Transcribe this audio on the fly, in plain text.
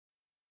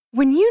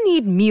When you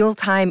need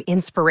mealtime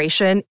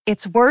inspiration,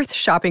 it's worth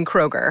shopping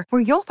Kroger,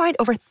 where you'll find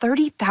over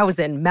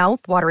 30,000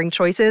 mouth-watering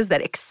choices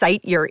that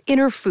excite your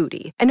inner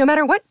foodie. And no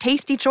matter what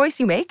tasty choice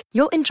you make,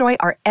 you'll enjoy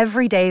our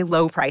everyday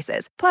low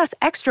prices, plus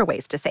extra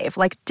ways to save,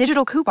 like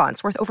digital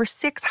coupons worth over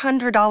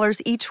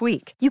 $600 each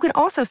week. You can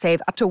also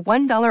save up to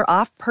 $1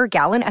 off per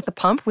gallon at the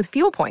pump with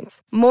fuel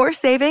points. More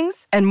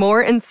savings and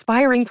more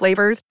inspiring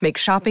flavors make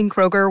shopping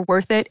Kroger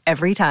worth it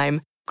every time.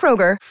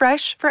 Kroger,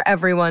 fresh for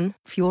everyone.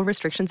 Fuel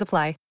restrictions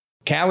apply.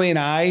 Callie and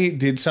I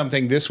did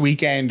something this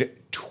weekend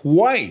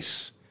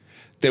twice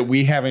that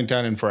we haven't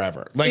done in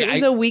forever. Like, it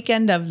was a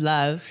weekend of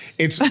love.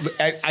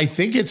 I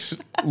think it's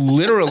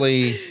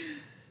literally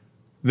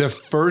the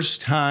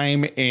first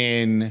time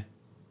in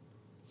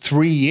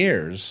 3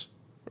 years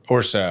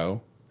or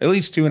so, at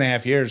least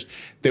 2.5 years,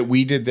 that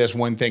we did this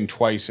one thing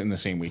twice in the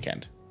same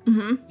weekend.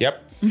 Mm-hmm.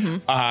 Yep.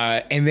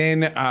 Mm-hmm. And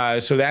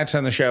then, so that's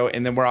on the show.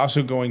 And then we're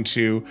also going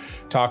to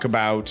talk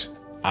about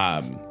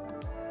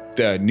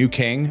the new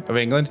king of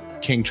England,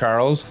 King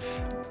Charles.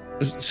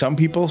 Some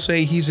people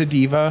say he's a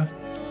diva.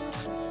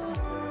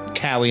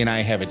 Callie and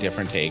I have a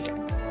different take.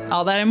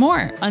 All that and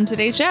more on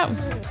today's show.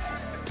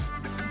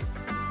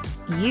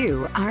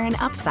 You are an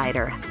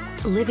upsider,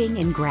 living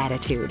in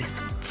gratitude,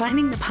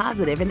 finding the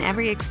positive in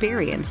every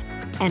experience,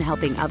 and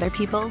helping other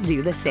people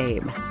do the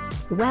same.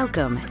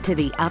 Welcome to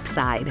The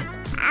Upside.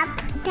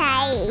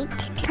 Upside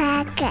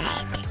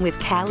Pocket.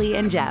 With Callie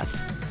and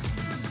Jeff.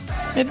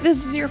 If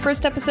this is your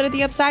first episode of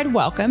The Upside,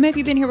 welcome. If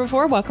you've been here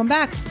before, welcome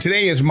back.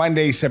 Today is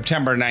Monday,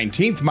 September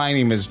 19th. My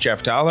name is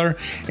Jeff Dollar,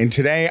 and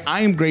today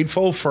I am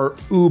grateful for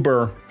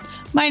Uber.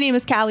 My name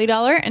is Callie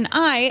Dollar, and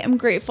I am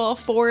grateful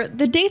for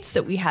the dates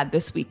that we had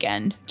this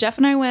weekend. Jeff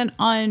and I went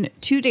on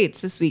 2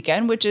 dates this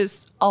weekend, which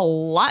is a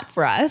lot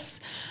for us.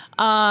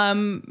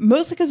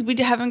 Mostly because we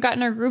haven't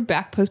gotten our groove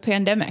back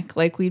post-pandemic.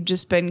 Like, we've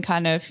just been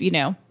kind of, we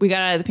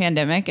got out of the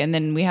pandemic and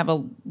then we have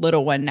a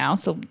little one now.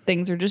 So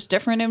things are just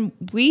different. And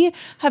we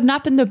have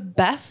not been the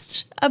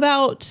best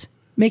about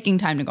making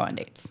time to go on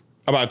dates.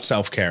 About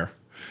self-care.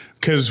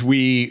 Because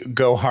we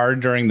go hard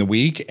during the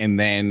week and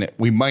then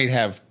we might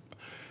have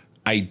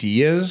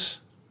ideas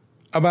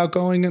about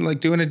going and like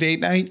doing a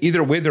date night,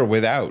 either with or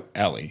without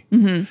Ellie.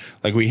 Mm-hmm.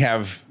 Like, we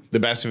have the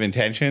best of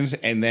intentions,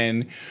 and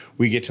then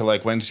we get to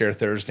like Wednesday or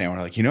Thursday, and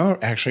we're like,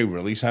 what actually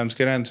really sounds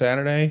good on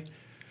Saturday?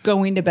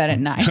 Going to bed at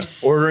night.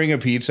 Ordering a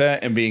pizza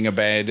and being in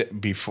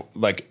bed before,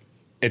 like,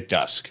 at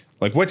dusk.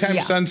 Like, what time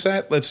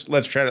sunset? Let's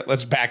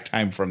back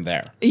time from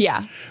there.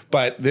 Yeah.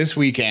 But this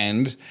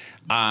weekend,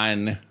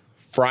 on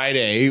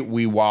Friday,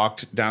 we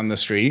walked down the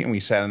street and we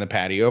sat on the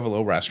patio of a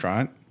little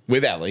restaurant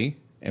with Ellie,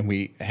 and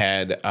we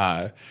had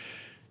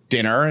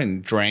dinner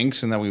and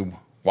drinks, and then we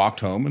walked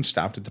home and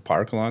stopped at the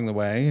park along the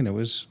way, and it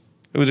was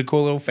a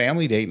cool little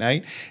family date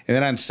night. And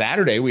then on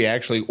Saturday, we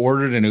actually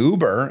ordered an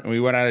Uber, and we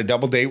went on a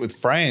double date with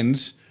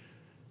friends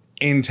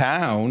in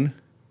town,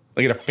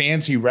 like at a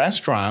fancy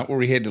restaurant where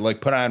we had to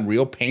like put on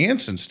real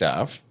pants and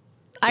stuff.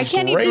 I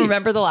can't even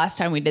remember the last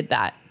time we did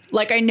that.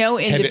 Like, I know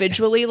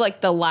individually,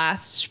 like the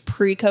last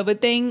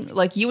pre-COVID thing,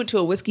 like you went to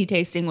a whiskey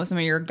tasting with some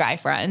of your guy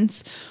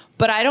friends,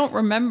 but I don't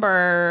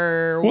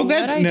remember. Well,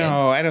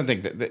 I don't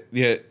think that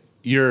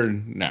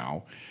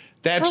no.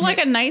 That's for like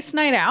a nice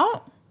night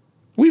out.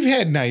 We've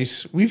had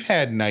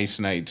nice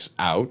nights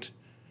out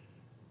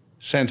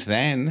since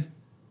then.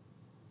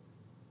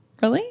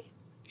 Really?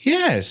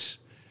 Yes.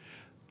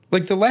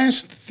 Like the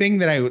last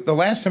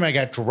time I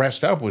got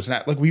dressed up was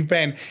not like we've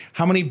been.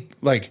 How many,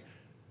 like,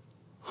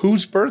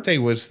 whose birthday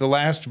was the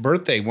last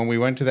birthday when we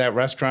went to that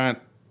restaurant?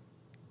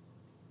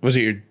 Was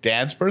it your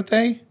dad's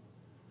birthday?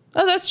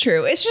 Oh, that's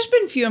true. It's just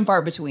been few and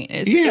far between.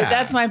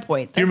 That's my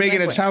point. You're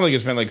making it sound like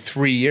it's been like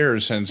 3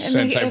 years since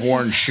I've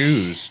worn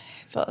shoes.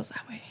 It feels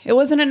that way. It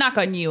wasn't a knock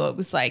on you. It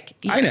was like,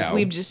 I know.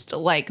 We've just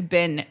like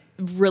been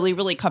really,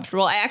 really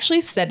comfortable. I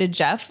actually said to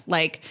Jeff,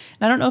 like,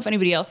 and I don't know if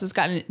anybody else has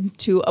gotten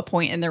to a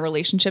point in their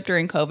relationship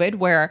during COVID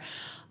where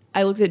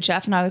I looked at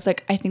Jeff and I was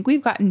like, I think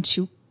we've gotten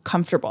too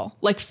comfortable,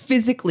 like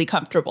physically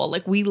comfortable.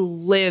 Like, we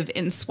live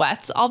in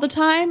sweats all the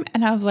time.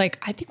 And I was like,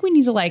 I think we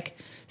need to like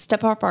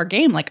step up our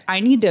game. Like, I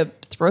need to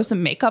throw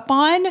some makeup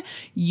on.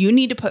 You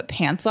need to put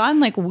pants on.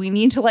 Like, we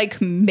need to like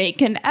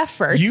make an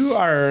effort. You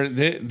are,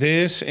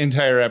 this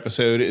entire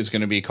episode is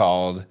going to be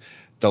called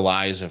The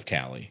Lies of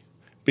Callie.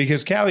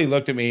 Because Callie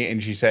looked at me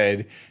and she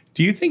said,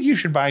 do you think you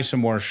should buy some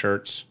more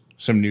shirts?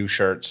 Some new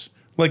shirts?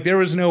 Like, there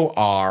was no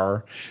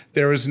R.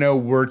 There was no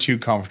we're too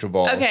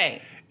comfortable.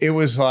 Okay. It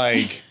was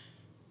like,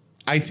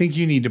 I think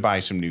you need to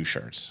buy some new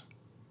shirts.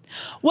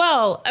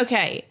 Well,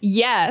 okay.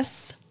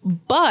 Yes.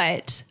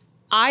 But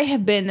I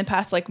have been the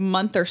past like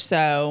month or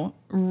so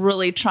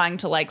really trying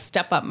to like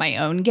step up my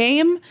own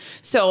game.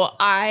 So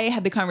I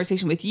had the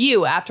conversation with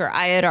you after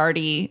I had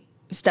already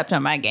stepped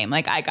up my game.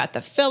 Like, I got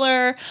the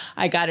filler.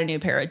 I got a new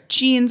pair of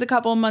jeans a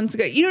couple of months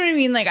ago. You know what I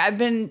mean? Like, I've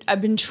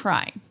been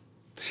trying.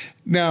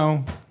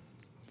 No,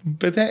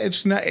 but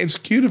it's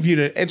cute of you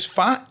to, it's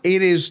fine.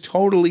 It is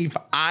totally,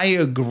 I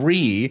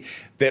agree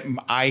that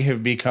I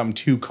have become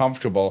too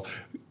comfortable.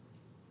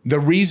 the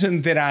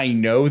reason that I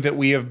know that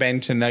we have been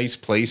to nice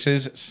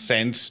places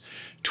since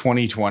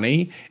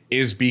 2020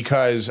 is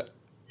because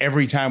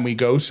every time we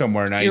go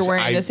somewhere nice, You're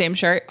wearing the same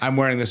shirt. I'm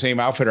wearing the same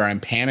outfit, or I'm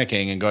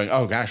panicking and going,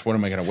 oh gosh, what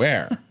am I going to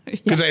wear?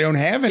 Because I don't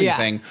have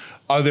anything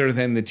other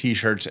than the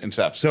t-shirts and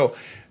stuff.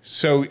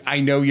 So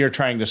I know you're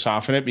trying to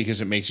soften it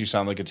because it makes you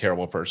sound like a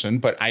terrible person,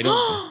 but I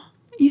don't.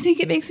 You think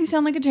it makes me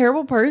sound like a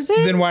terrible person?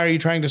 Then why are you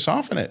trying to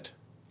soften it?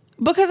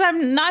 Because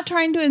I'm not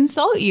trying to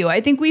insult you.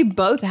 I think we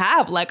both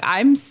have.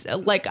 I'm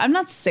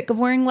not sick of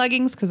wearing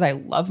leggings because I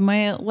love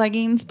my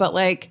leggings, but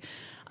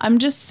I'm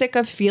just sick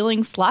of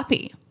feeling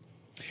sloppy.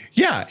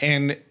 Yeah,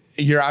 and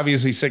you're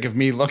obviously sick of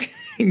me looking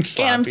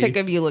sloppy. And I'm sick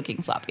of you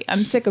looking sloppy. I'm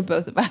sick of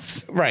both of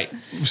us. Right.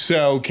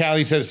 So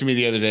Callie says to me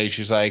the other day,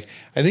 she's like,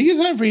 I think it's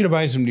time for you to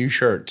buy some new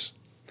shirts.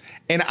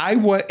 And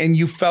and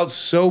you felt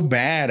so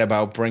bad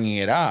about bringing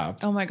it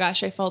up. Oh my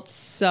gosh, I felt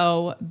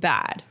so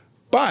bad.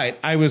 But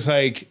I was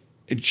like,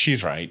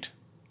 she's right.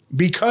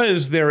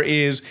 Because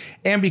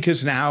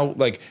because now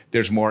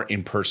there's more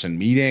in-person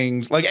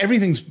meetings.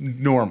 Everything's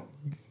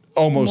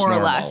almost more normal.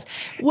 Or less.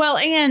 Well,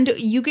 and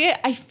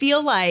I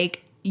feel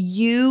like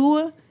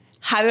you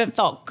haven't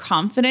felt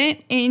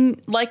confident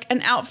in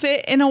an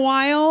outfit in a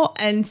while.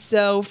 And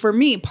so for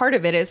me, part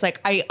of it is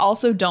I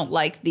also don't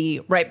like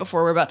the right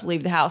before we're about to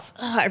leave the house.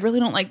 I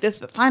really don't like this,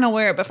 but fine, I'll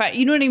wear it. But fine,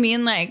 you know what I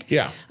mean?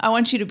 Yeah. I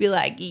want you to be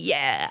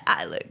yeah,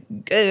 I look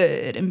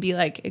good and be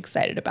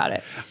excited about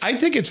it. I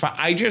think it's fine.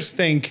 I just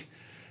think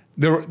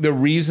the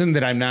reason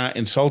that I'm not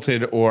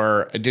insulted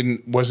or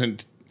didn't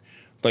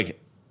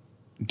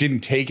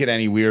take it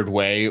any weird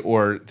way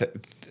or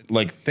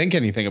think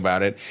anything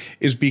about it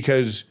is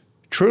because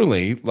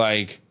truly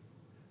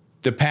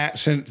the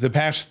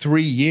past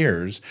 3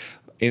 years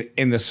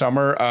in the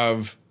summer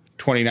of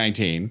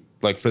 2019,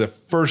 for the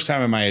first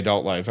time in my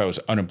adult life, I was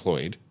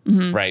unemployed.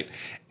 Mm-hmm. Right.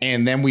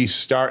 And then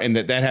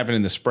that happened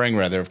in the spring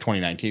rather of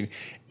 2019.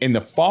 In the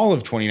fall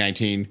of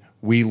 2019,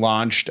 we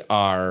launched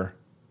our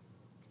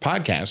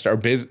podcast,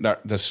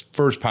 the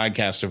first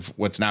podcast of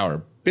what's now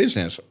our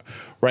business.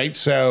 Right.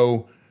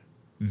 So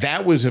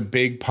that was a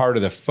big part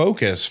of the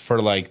focus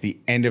for the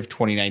end of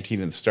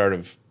 2019 and the start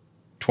of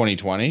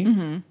 2020.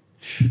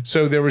 Mm-hmm.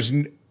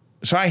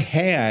 So I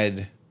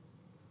had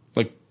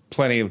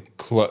plenty of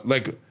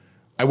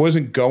I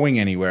wasn't going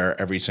anywhere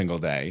every single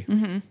day.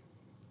 Mm-hmm.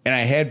 And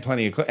I had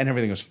plenty of and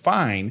everything was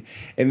fine.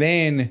 And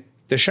then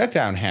the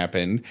shutdown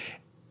happened.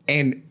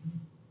 And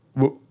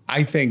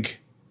I think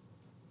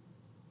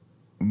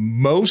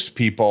most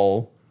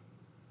people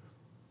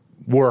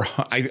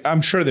I'm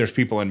sure there's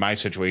people in my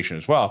situation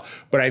as well,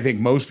 but I think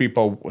most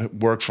people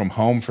worked from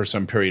home for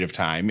some period of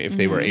time if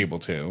they were able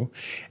to,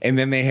 and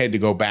then they had to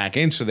go back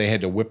in, so they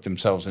had to whip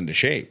themselves into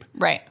shape.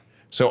 Right.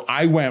 So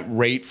I went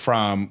right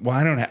from,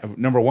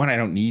 number one, I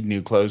don't need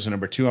new clothes, and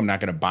number two, I'm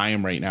not going to buy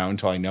them right now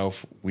until I know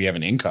if we have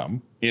an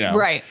income,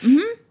 Right.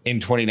 Mm-hmm. In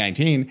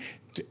 2019,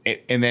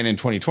 and then in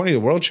 2020, the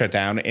world shut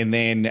down, and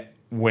then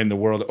when the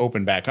world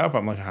opened back up,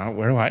 I'm like,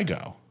 where do I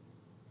go?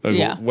 What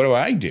do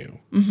I do?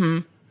 Mm-hmm.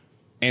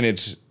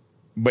 And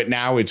but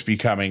now it's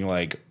becoming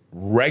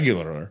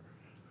regular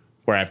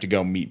where I have to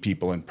go meet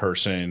people in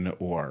person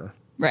or,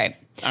 right.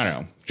 I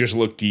don't know, just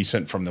look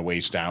decent from the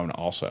waist down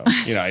also.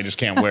 I just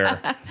can't wear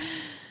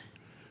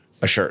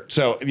a shirt.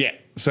 So, yeah.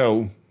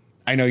 So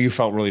I know you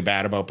felt really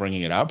bad about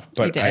bringing it up,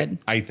 but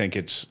I think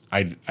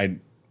I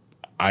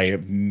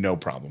have no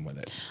problem with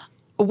it.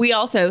 We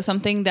also,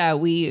 something that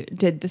we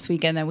did this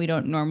weekend that we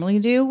don't normally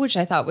do, which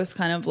I thought was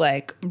kind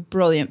of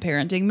brilliant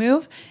parenting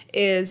move,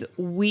 is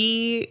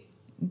we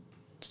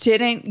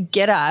didn't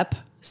get up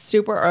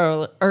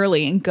super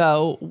early and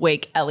go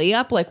wake Ellie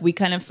up. We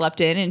kind of slept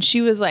in, and she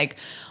was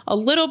a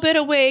little bit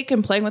awake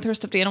and playing with her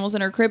stuffed animals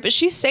in her crib, but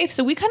she's safe.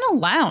 So we kind of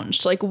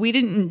lounged. We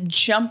didn't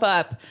jump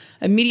up,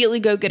 immediately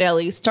go get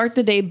Ellie, start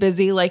the day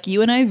busy.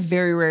 You and I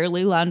very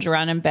rarely lounge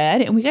around in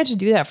bed, and we got to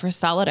do that for a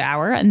solid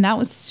hour, and that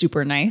was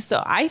super nice.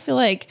 So I feel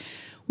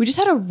we just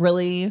had a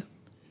really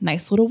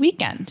nice little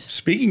weekend.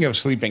 Speaking of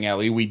sleeping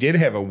Ellie, we did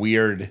have a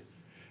weird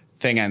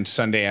thing on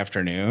Sunday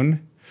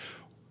afternoon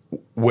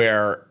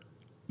where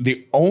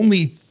the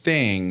only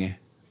thing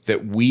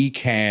that we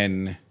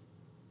can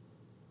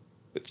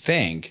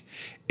think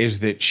is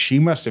that she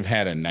must have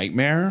had a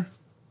nightmare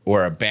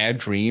or a bad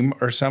dream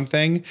or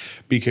something,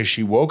 because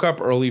she woke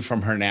up early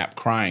from her nap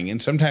crying. And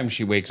sometimes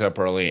she wakes up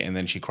early and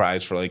then she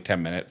cries for 5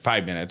 minutes,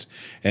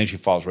 and then she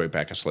falls right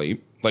back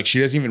asleep. She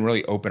doesn't even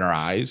really open her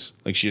eyes.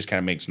 She just kind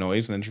of makes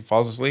noise and then she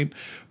falls asleep.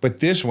 But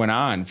this went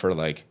on for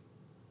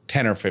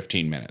 10 or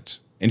 15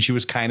 minutes and she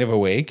was kind of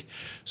awake.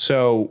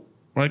 So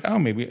we're oh,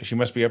 maybe she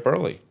must be up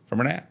early from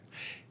her nap.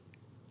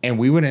 And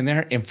we went in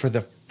there, and for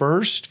the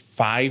first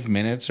 5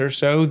 minutes or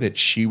so that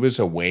she was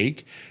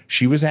awake,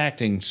 she was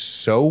acting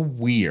so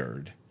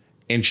weird.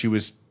 And she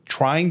was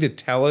trying to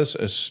tell us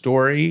a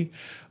story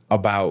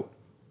about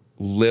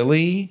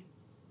Lily,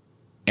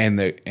 and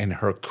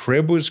her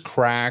crib was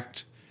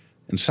cracked,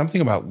 and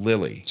something about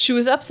Lily. She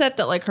was upset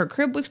that her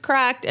crib was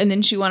cracked, and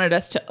then she wanted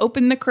us to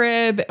open the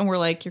crib, and we're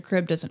your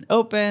crib doesn't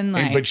open.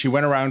 But she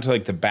went around to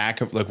the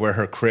back of where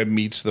her crib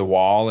meets the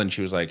wall, and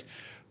she was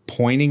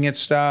pointing at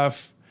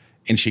stuff,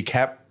 and she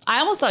kept. I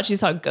almost thought she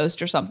saw a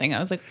ghost or something. I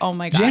was like, oh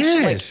my gosh,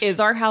 Yes. like, is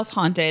our house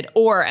haunted?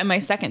 And my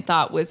second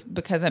thought was,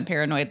 because I'm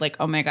paranoid, like,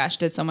 oh my gosh,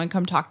 did someone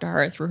come talk to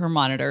her through her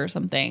monitor or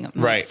something? I'm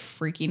Right. like,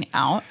 freaking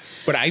out.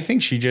 But I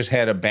think she just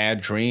had a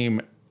bad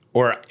dream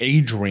or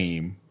a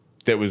dream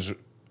that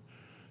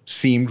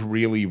seemed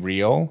really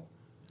real.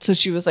 So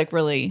she was like,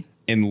 really?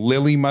 And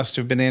Lily must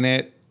have been in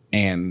it.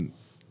 And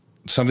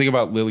something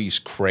about Lily's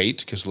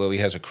crate, because Lily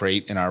has a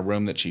crate in our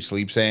room that she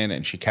sleeps in.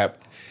 And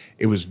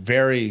it was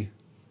very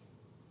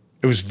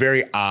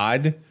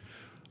odd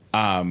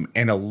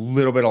and a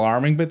little bit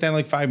alarming. But then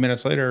like 5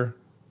 minutes later,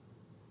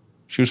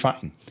 she was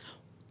fine.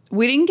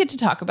 We didn't get to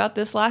talk about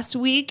this last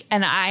week,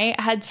 and I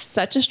had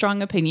such a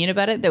strong opinion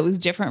about it that was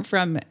different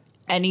from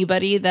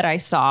anybody that I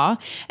saw.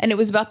 And it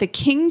was about the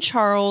King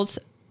Charles,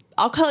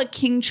 I'll call it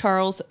King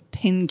Charles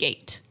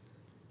Pingate.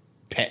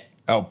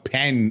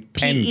 Pen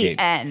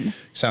P-E-N.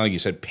 Sound like you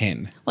said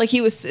pin. Like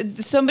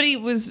somebody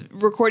was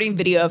recording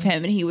video of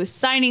him and he was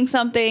signing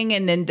something,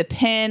 and then the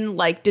pen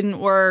like didn't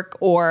work,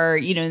 or,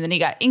 and then he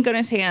got ink on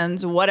his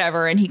hands,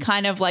 whatever. And he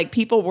kind of like,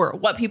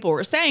 what people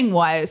were saying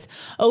was,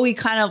 he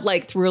kind of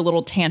like threw a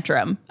little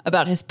tantrum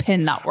about his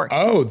pen not working.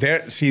 Oh,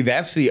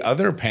 that's the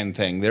other pen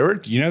thing. There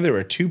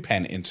were two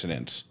pen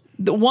incidents.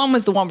 The one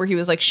was the one where he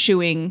was like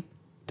shooing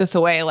this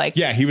away. Like,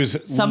 yeah,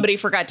 somebody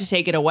forgot to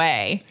take it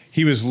away.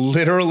 He was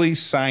literally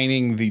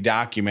signing the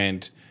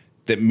document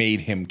that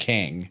made him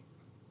king,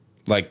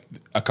 like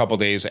a couple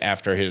days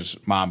after his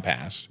mom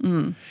passed.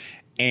 Mm.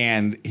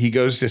 And he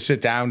goes to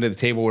sit down to the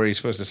table where he's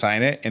supposed to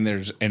sign it. And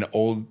there's an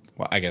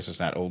I guess it's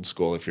not old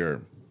school if you're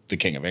the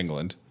King of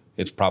England.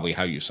 It's probably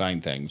how you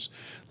sign things.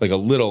 Like a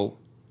literal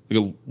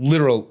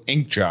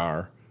ink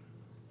jar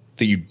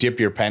that you dip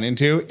your pen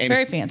into. It's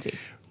very fancy.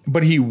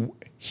 But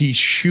he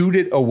shooed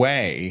it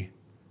away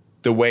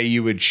the way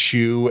you would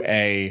shoo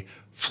a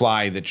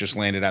fly that just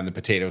landed on the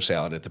potato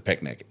salad at the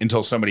picnic,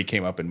 until somebody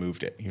came up and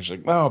moved it. He was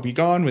like, "Oh, be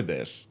gone with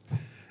this."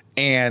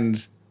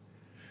 And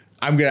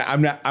I'm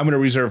gonna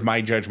reserve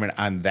my judgment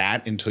on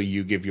that until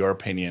you give your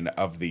opinion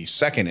of the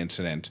second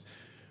incident,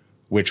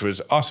 which was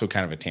also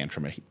kind of a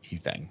tantrum-y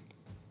thing.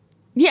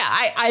 Yeah,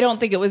 I don't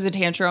think it was a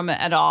tantrum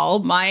at all.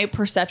 My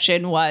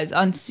perception was,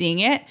 on seeing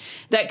it,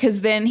 that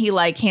because then he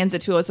like hands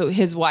it to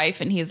his wife,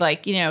 and he's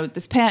like,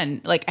 this pen,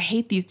 like, I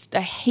hate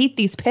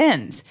these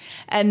pens,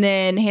 and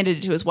then handed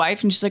it to his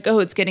wife, and she's like, oh,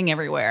 it's getting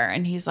everywhere,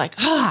 and he's like,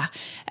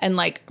 and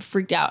like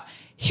freaked out.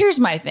 Here's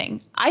my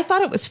thing. I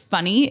thought it was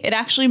funny. It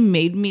actually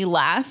made me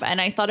laugh, and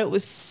I thought it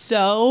was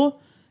so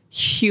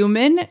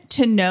human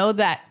to know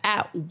that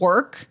at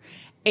work,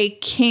 a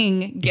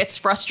king gets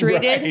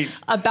frustrated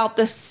about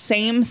the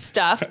same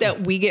stuff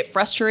that we get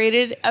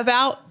frustrated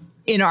about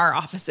in our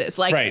offices.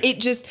 Like, It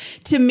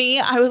just, to me,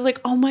 I was like,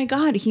 oh my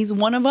God, he's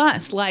one of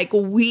us. Like,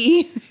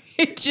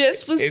 it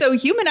just was so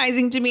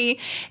humanizing to me.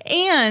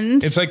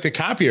 And it's like the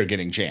copier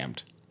getting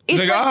jammed.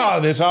 It's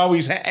like, this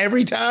always,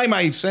 every time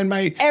I send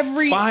my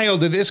file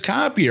to this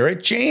copier,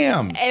 it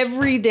jams.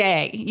 Every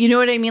day. You know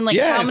what I mean? Like,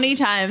 yes. How many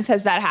times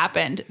has that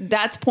happened?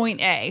 That's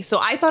point A. So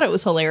I thought it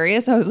was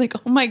hilarious. I was like,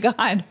 oh my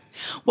God,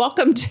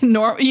 welcome to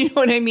normal. You know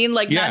what I mean?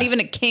 Like, Not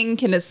even a king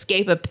can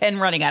escape a pen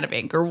running out of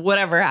ink or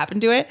whatever happened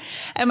to it.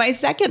 And my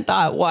second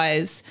thought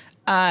was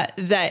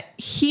that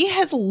he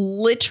has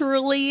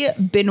literally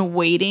been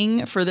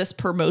waiting for this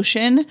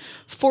promotion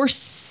for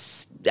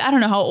I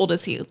don't know, how old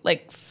is he?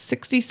 Like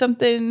 60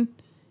 something?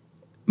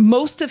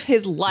 Most of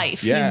his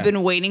life, he's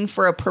been waiting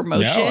for a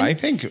promotion. No, I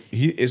think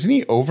isn't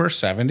he over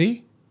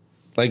 70?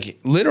 Like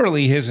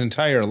literally his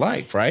entire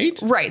life, right?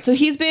 Right. So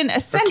he's been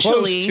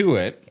essentially, close to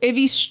it. If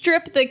you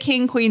strip the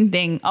king queen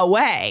thing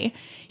away,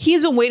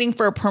 he's been waiting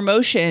for a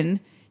promotion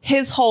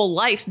his whole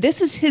life.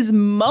 This is his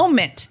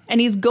moment, and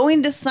he's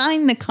going to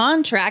sign the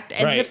contract,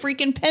 and the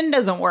freaking pen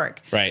doesn't work.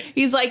 Right.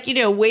 He's like,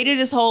 waited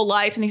his whole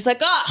life, and he's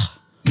like,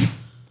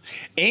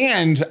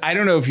 And I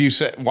don't know if you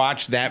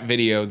watched that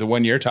video, the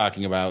one you're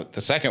talking about,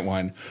 the second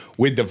one,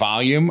 with the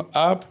volume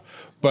up,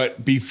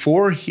 but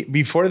before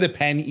the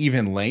pen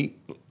even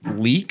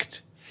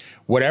leaked,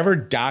 whatever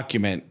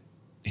document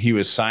he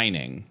was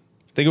signing,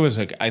 I think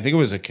it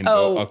was a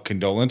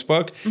condolence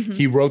book. Mm-hmm.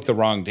 He wrote the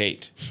wrong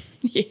date.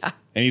 Yeah.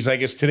 And he's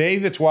like, "It's today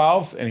the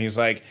 12th," and he's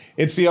like,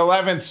 "It's the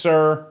 11th,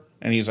 sir."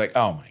 And he's like,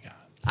 "Oh my God."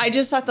 I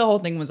just thought the whole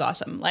thing was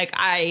awesome. Like,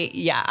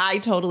 I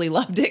totally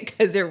loved it,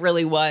 because it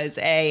really was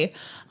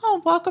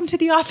welcome to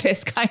the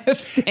office kind of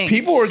thing.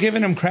 People were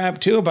giving him crap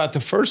too about the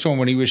first one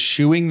when he was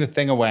shooing the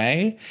thing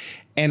away.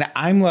 And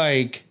I'm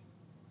like,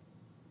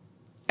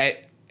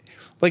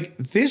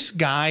 this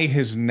guy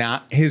has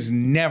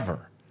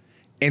never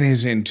in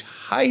his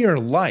entire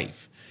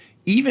life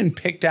even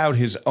picked out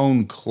his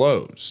own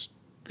clothes.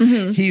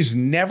 Mm-hmm. He's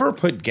never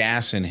put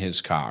gas in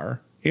his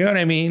car. You know what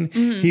I mean?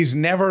 Mm-hmm. He's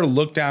never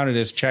looked down at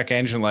his check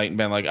engine light and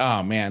been like,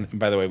 "Oh man, and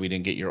by the way, we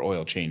didn't get your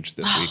oil changed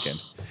this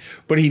weekend."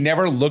 But he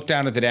never looked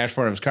down at the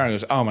dashboard of his car and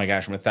goes, "Oh my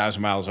gosh, I'm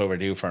 1,000 miles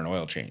overdue for an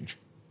oil change."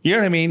 You know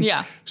what I mean?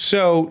 Yeah.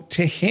 So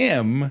to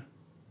him,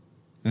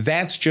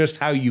 that's just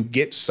how you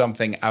get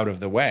something out of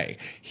the way.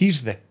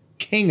 He's the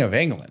King of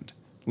England.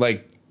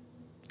 Like,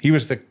 He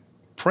was the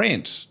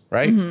prince,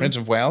 right? Prince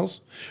of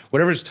Wales,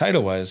 whatever his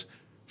title was,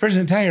 for his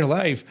entire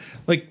life.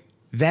 Like,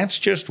 that's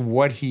just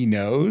what he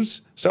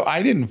knows. So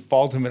I didn't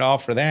fault him at all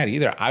for that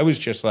either. I was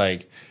just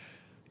like,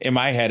 in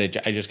my head,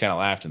 I just kind of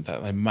laughed and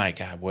thought, like, my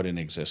God, what an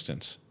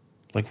existence.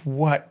 Like,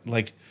 what?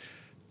 Like,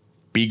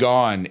 be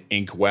gone,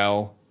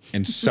 Inkwell.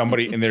 And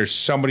there's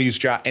somebody's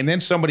job. And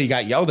then somebody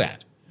got yelled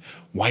at.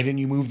 Why didn't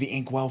you move the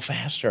inkwell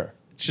faster?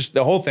 It's just,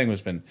 the whole thing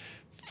has been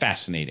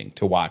fascinating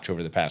to watch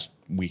over the past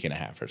week and a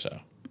half or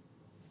so.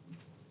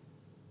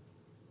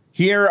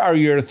 Here are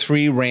your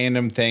 3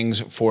 random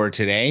things for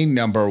today.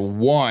 Number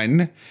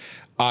 1,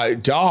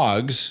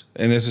 dogs,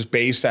 and this is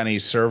based on a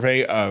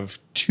survey of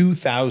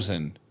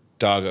 2,000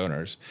 dog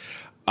owners.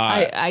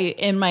 I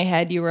in my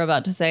head, you were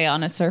about to say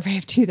on a survey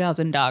of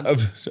 2,000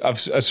 dogs.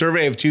 Of a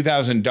survey of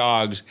 2,000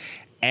 dogs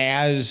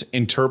as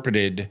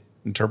interpreted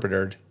by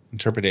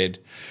that,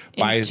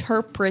 I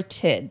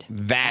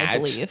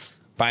believe,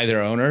 by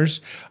their owners.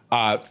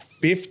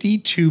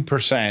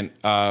 52%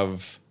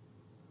 of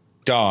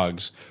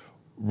dogs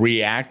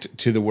react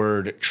to the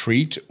word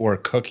treat or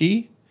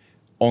cookie.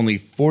 Only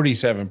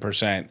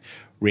 47%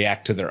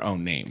 react to their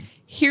own name.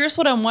 Here's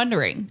what I'm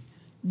wondering.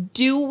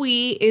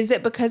 Is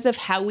it because of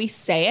how we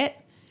say it?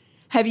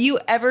 Have you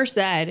ever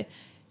said,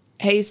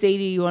 hey,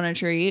 Sadie, you want a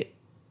treat?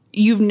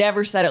 You've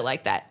never said it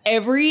like that.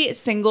 Every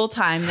single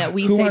time that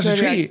we say wants a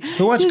treat?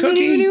 Who wants does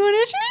cookie? Anybody want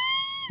a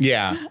treat?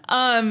 Yeah.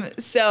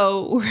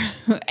 So,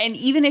 and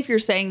even if you're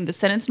saying the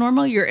sentence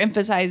normal, you're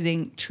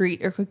emphasizing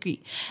treat or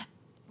cookie.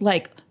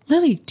 Like,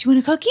 Lily, do you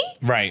want a cookie?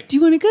 Right. Do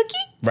you want a cookie?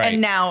 Right.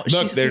 And now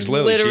she's there's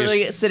Lily.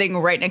 literally sitting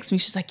right next to me.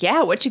 She's like,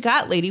 yeah, what you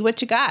got, lady?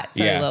 What you got?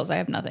 Sorry, Yeah. Lils, I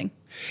have nothing.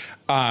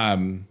 I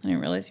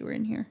didn't realize you were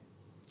in here.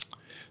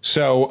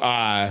 So,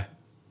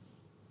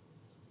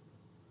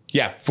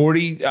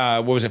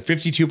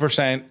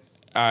 52%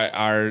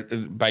 are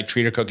by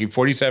treat or cookie,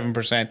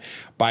 47%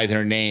 by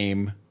their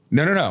name.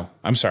 No.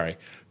 I'm sorry.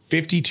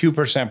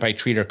 52% by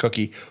treat or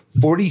cookie,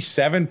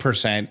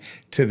 47%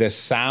 to the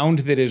sound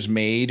that is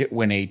made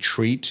when a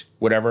treat,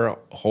 whatever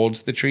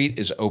holds the treat,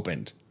 is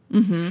opened.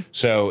 Mm-hmm.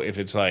 So if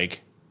it's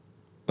like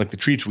the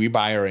treats we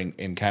buy are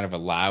in kind of a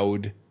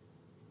loud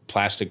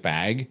plastic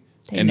bag.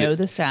 They know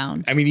the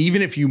sound. I mean,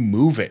 even if you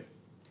move it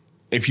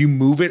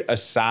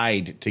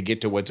aside to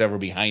get to what's ever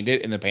behind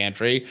it in the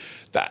pantry,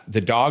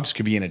 the dogs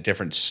could be in a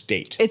different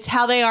state. It's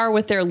how they are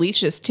with their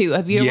leashes too.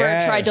 Have you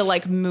ever tried to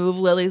like move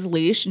Lily's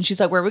leash and she's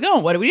like, where are we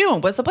going? What are we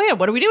doing? What's the plan?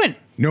 What are we doing?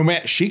 No,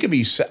 man,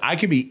 I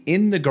could be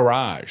in the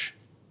garage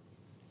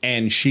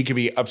and she could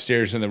be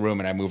upstairs in the room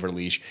and I move her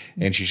leash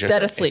and she's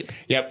dead asleep.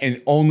 Yep. And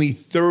only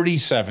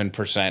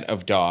 37%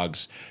 of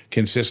dogs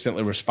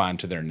consistently respond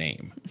to their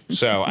name.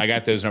 So I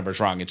got those numbers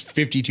wrong. It's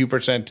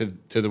 52%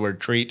 to the word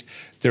treat,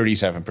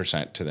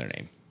 37% to their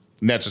name.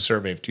 And that's a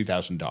survey of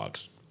 2,000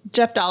 dogs.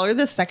 Jeff Dollar,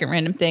 the second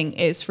random thing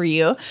is for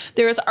you.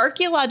 There is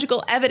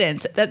archaeological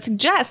evidence that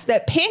suggests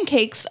that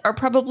pancakes are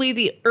probably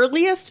the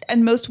earliest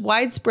and most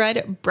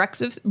widespread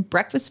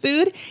breakfast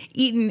food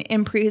eaten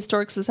in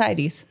prehistoric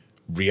societies.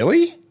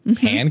 Really?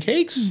 Mm-hmm.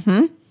 Pancakes?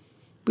 Mm-hmm.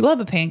 We love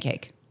a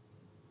pancake.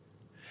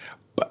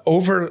 But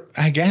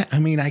I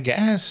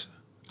guess.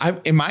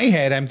 In my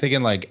head, I'm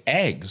thinking like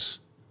eggs.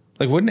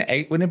 Like, wouldn't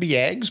it be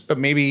eggs? But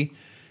maybe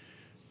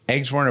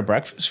eggs weren't a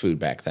breakfast food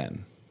back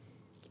then.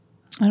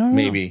 I don't know.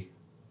 Maybe.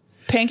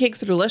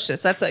 Pancakes are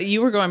delicious.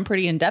 You were going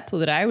pretty in depth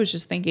with it. I was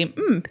just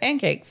thinking,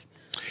 pancakes.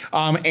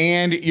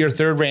 And your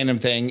third random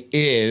thing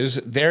is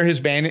there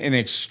has been an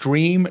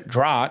extreme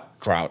drought.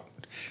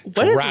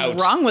 What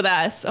is wrong with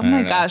us? Oh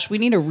my gosh, we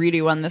need a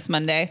redo on this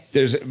Monday.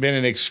 There's been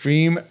an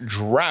extreme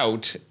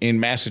drought in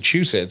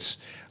Massachusetts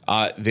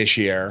this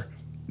year.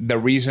 The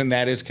reason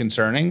that is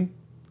concerning,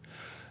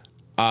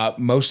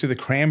 most of the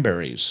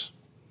cranberries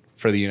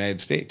for the United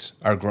States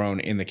are grown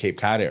in the Cape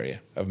Cod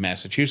area of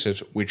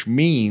Massachusetts, which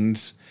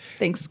means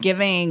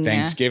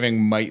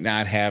Thanksgiving might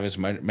not have as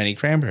many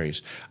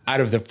cranberries. Out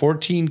of the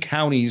 14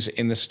 counties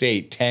in the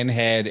state, 10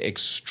 had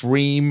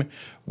extreme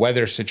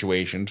weather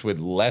situations with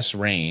less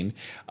rain.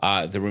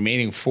 The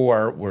remaining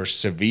 4 were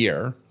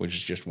severe, which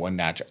is just one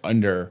notch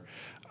under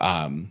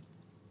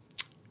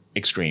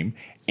extreme.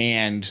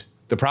 And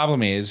the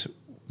problem is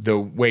the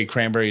way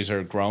cranberries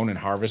are grown and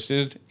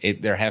harvested,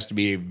 there has to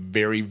be a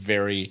very,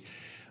 very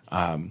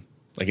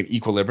like an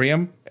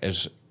equilibrium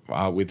as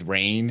with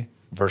rain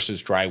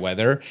versus dry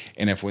weather.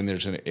 And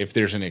if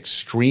there's an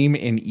extreme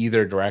in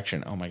either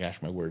direction, oh my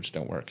gosh, my words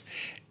don't work.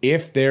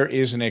 If there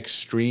is an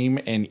extreme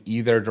in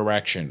either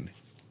direction,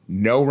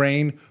 no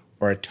rain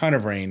or a ton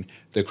of rain,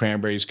 the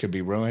cranberries could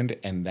be ruined,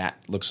 and that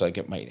looks like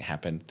it might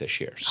happen this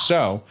year.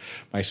 So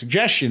my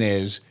suggestion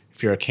is,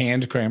 if you're a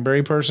canned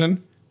cranberry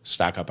person,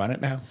 stock up on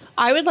it now.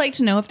 I would like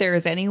to know if there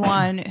is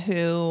anyone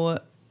who,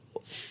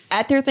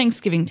 at their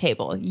Thanksgiving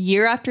table,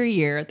 year after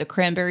year, the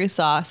cranberry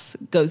sauce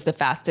goes the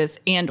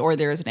fastest or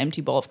there is an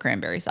empty bowl of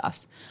cranberry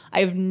sauce.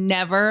 I've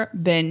never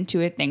been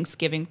to a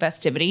Thanksgiving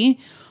festivity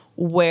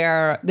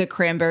where the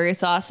cranberry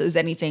sauce is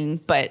anything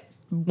but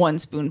one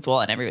spoonful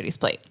on everybody's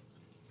plate.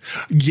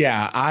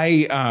 Yeah,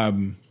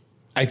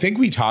 I think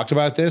we talked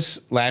about this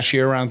last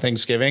year around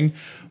Thanksgiving,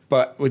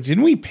 But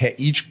didn't we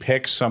each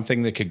pick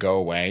something that could go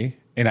away?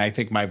 And I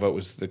think my vote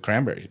was the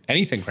cranberry.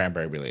 Anything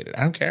cranberry related.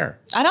 I don't care.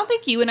 I don't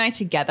think you and I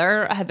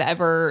together have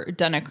ever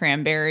done a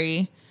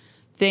cranberry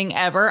thing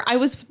ever. I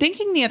was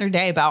thinking the other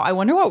day about, I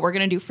wonder what we're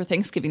going to do for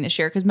Thanksgiving this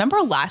year. Because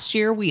remember last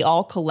year, we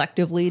all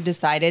collectively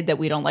decided that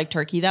we don't like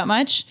turkey that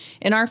much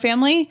in our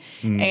family.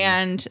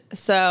 And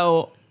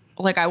so,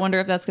 like, I wonder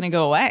if that's going to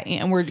go away.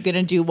 And we're going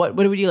to do, what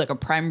do we do, like a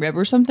prime rib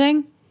or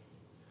something?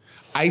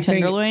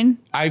 Tenderloin?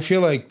 I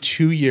feel like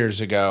 2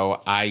 years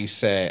ago, I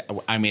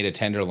made a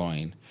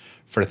tenderloin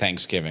for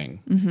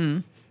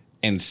Thanksgiving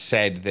and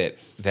said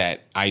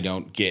that I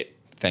don't get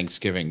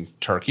Thanksgiving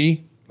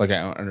turkey. Like,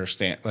 I don't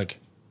understand. Like,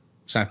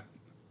 it's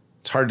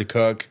hard to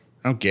cook.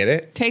 I don't get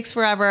it. Takes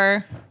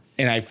forever.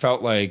 And I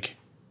felt like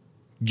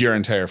your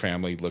entire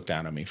family looked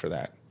down on me for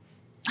that.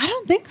 I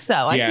don't think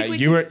so. I think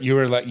you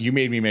were like, you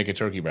made me make a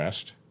turkey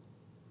breast.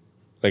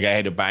 Like, I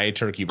had to buy a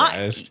turkey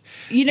breast.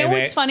 You know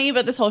what's funny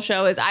about this whole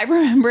show is I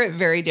remember it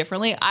very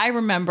differently. I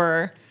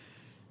remember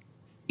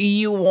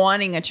you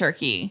wanting a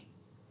turkey.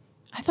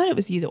 I thought it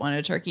was you that wanted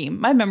a turkey.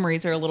 My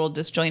memories are a little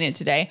disjointed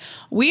today.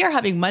 We are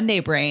having Monday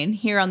brain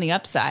here on the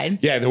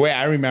Upside. Yeah, the way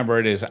I remember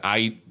it is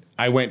I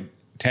went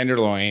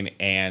tenderloin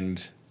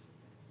and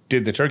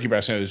did the turkey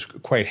breast, and I was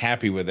quite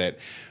happy with it.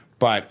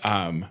 But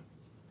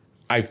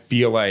I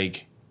feel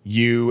like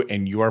you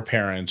and your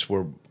parents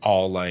were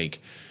all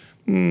like,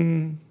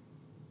 well,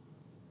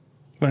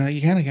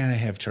 you kind of got to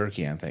have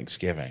turkey on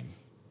Thanksgiving.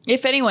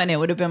 If anyone, it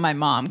would have been my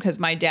mom, because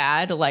my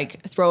dad,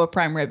 like, throw a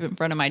prime rib in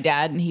front of my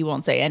dad and he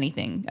won't say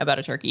anything about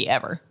a turkey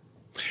ever.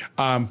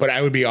 But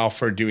I would be all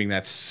for doing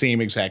that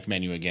same exact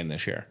menu again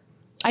this year.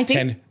 I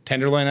think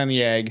tenderloin on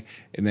the egg,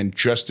 and then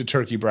just a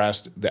turkey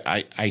breast. That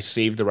I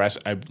saved the rest.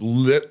 I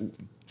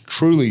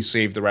truly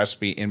saved the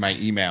recipe in my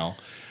email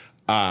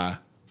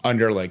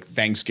under like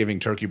Thanksgiving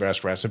turkey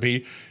breast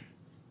recipe.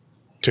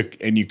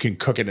 And you can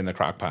cook it in the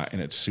crock pot,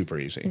 and it's super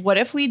easy. What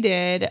if we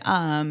did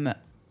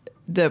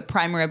the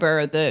prime rib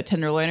or the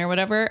tenderloin or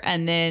whatever,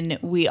 and then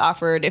we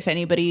offered, if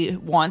anybody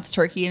wants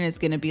turkey and is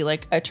going to be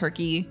like a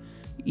turkey,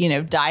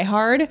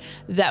 diehard,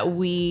 that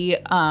we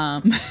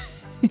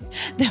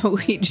that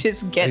we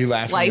just get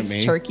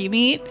sliced turkey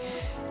meat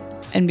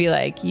and be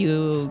like,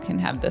 you can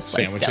have the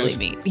sliced deli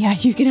meat. Yeah,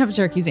 you can have a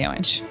turkey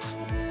sandwich.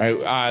 All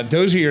right,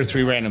 those are your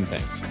 3 random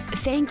things.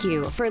 Thank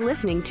you for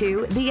listening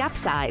to The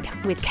Upside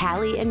with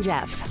Callie and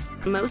Jeff.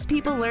 Most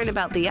people learn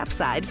about The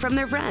Upside from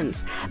their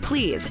friends.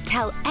 Please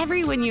tell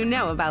everyone you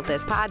know about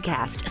this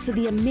podcast so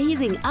the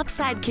amazing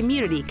Upside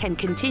community can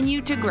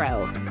continue to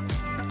grow.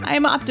 I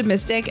am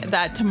optimistic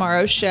that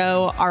tomorrow's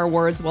show, our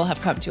words will have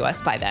come to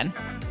us by then.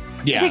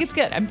 Yeah. I think it's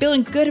good. I'm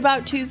feeling good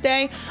about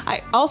Tuesday.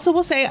 I also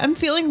will say I'm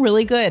feeling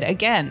really good.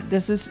 Again,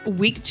 this is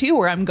week 2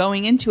 where I'm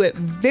going into it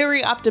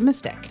very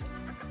optimistic.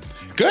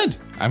 Good.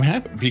 I'm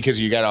happy because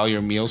you got all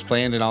your meals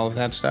planned and all of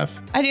that stuff.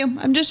 I do.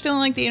 I'm just feeling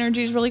like the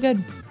energy is really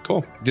good.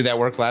 Cool. Did that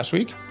work last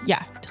week?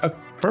 Yeah.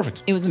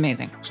 Perfect. It was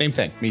amazing. Same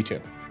thing. Me too.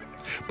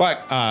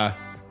 But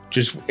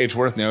just it's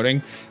worth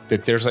noting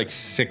that there's like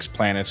 6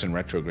 planets in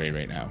retrograde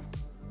right now.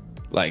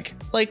 Like,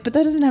 but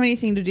that doesn't have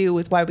anything to do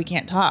with why we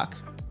can't talk.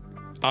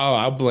 Oh,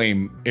 I'll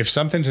blame, if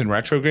something's in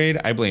retrograde,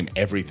 I blame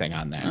everything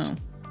on that. Oh, okay.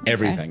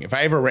 Everything. If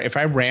I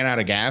ran out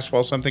of gas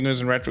while something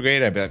was in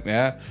retrograde, I'd be like,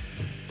 yeah,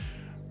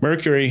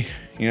 Mercury,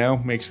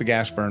 makes the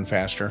gas burn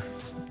faster.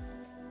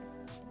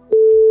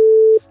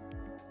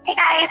 Hey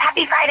guys,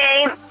 happy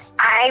Friday.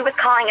 I was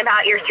calling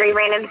about your 3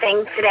 random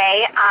things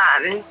today.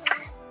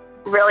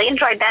 Really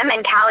enjoyed them,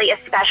 and Callie,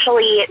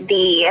 especially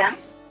the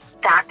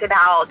fact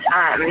about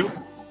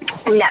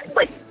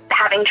Netflix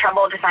having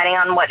trouble deciding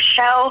on what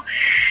show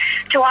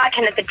to watch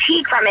and the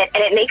fatigue from it.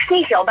 And it makes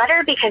me feel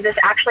better because this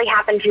actually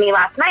happened to me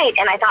last night,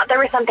 and I thought there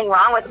was something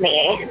wrong with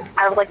me.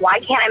 I was like, why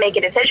can't I make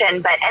a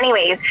decision? But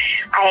anyways,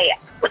 I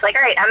was like,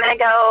 all right, I'm going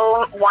to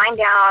go wind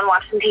down,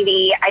 watch some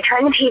TV. I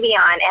turn the TV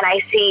on and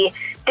I see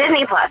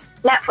Disney Plus,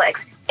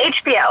 Netflix,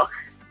 HBO.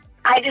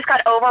 I just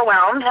got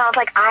overwhelmed, and I was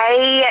like,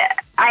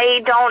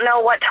 I don't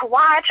know what to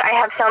watch. I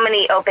have so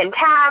many open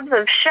tabs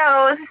of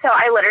shows. So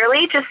I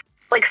literally just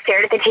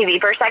stared at the TV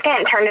for a second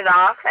and turned it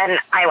off, and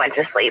I went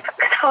to sleep.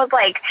 Because I was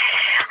like,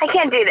 I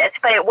can't do this.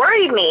 But it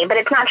worried me, but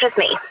it's not just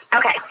me.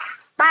 Okay,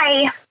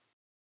 bye.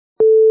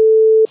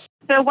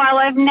 So while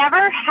I've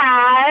never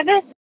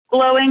had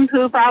glowing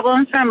poo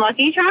problems from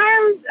Lucky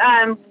Charms,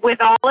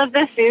 with all of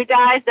the food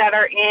dyes that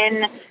are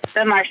in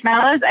the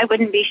marshmallows, I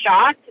wouldn't be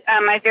shocked.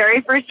 My very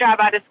first job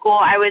out of school,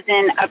 I was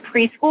in a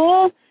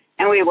preschool,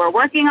 and we were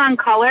working on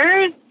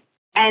colors.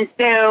 And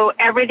so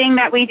everything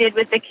that we did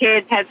with the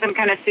kids had some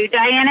kind of food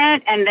dye in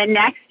it. And the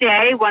next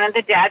day, one of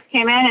the dads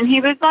came in and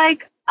he was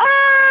like,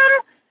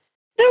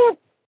 so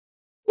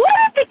what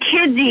did the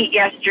kids eat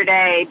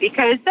yesterday?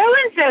 Because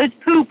so-and-so's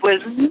poop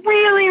was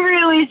really,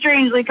 really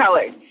strangely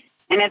colored.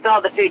 And it's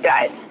all the food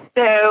dyes.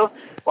 So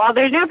while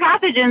there's no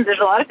pathogens, there's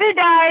a lot of food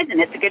dyes,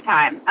 and it's a good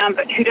time.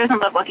 But who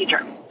doesn't love Lucky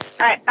Charms? All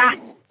right, bye.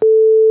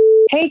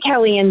 Hey,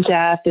 Callie and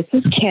Jeff, this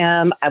is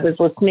Kim. I was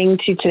listening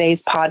to today's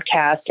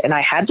podcast and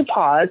I had to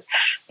pause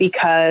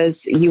because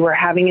you were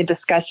having a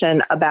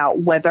discussion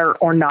about whether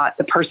or not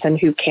the person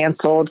who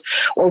canceled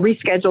or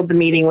rescheduled the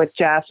meeting with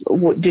Jeff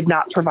did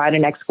not provide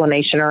an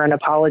explanation or an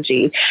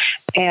apology.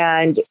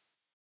 And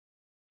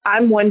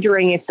I'm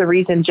wondering if the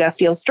reason Jeff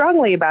feels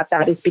strongly about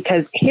that is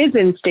because his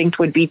instinct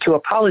would be to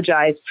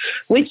apologize,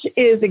 which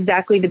is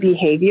exactly the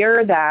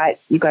behavior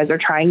that you guys are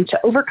trying to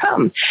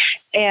overcome.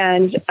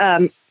 And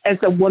as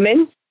a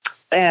woman,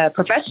 a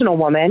professional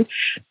woman,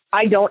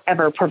 I don't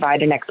ever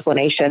provide an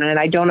explanation and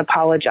I don't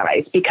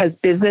apologize because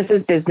business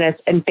is business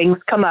and things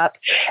come up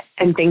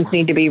and things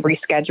need to be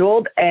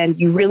rescheduled. And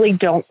you really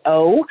don't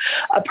owe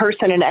a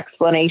person an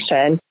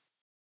explanation.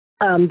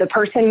 The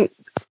person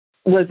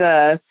was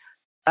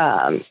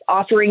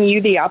offering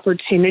you the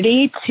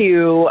opportunity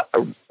to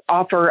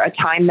offer a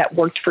time that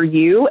worked for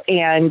you.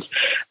 And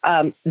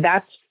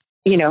that's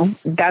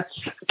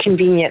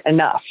convenient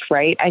enough,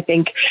 right? I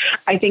think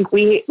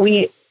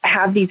we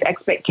have these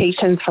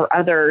expectations for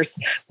others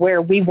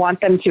where we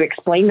want them to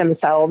explain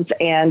themselves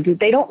and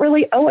they don't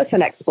really owe us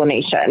an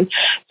explanation.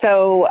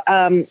 So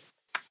I'm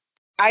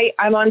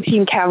on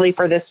Team Callie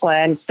for this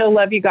one. Still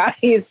love you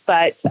guys,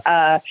 but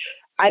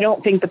I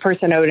don't think the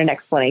person owed an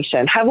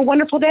explanation. Have a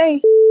wonderful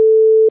day.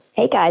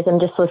 Hey guys, I'm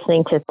just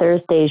listening to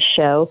Thursday's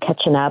show,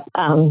 catching up.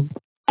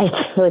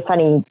 It's really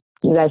funny.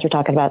 You guys were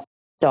talking about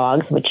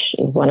dogs, which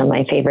is one of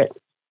my favorite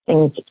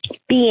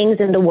beings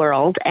in the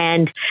world.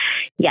 And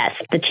yes,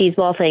 the cheese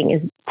ball thing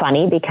is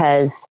funny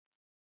because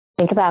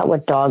think about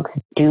what dogs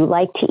do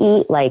like to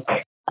eat, like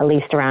at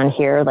least around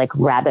here, like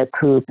rabbit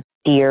poop,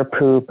 deer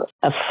poop,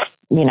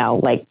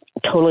 like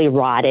totally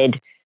rotted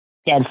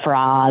dead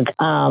frog.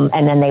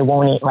 And then they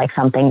won't eat like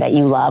something that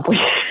you love, which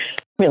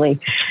is really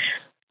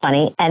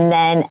funny. And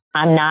then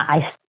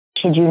I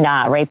kid you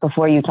not, right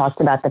before you talked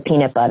about the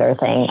peanut butter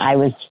thing, I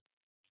was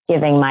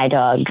giving my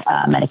dog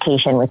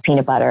medication with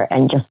peanut butter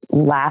and just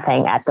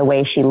laughing at the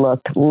way she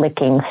looked,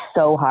 licking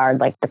so hard,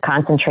 like the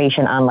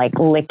concentration on like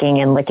licking.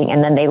 And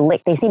then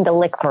they seem to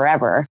lick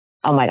forever.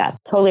 Oh my God,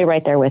 totally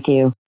right there with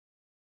you.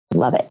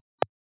 Love it.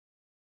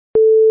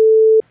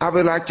 I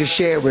would like to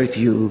share with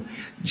you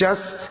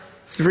just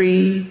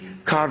 3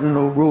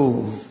 cardinal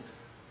rules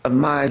of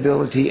my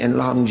ability and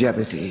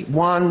longevity.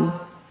 1,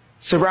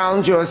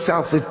 surround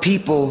yourself with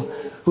people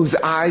whose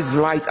eyes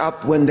light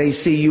up when they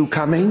see you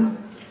coming.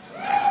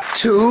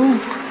 2,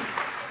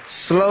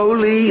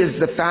 slowly is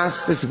the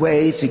fastest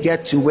way to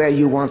get to where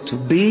you want to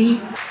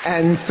be.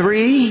 And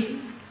 3,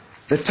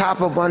 the top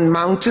of one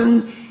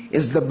mountain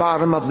is the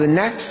bottom of the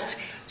next,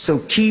 so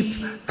keep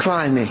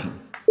climbing.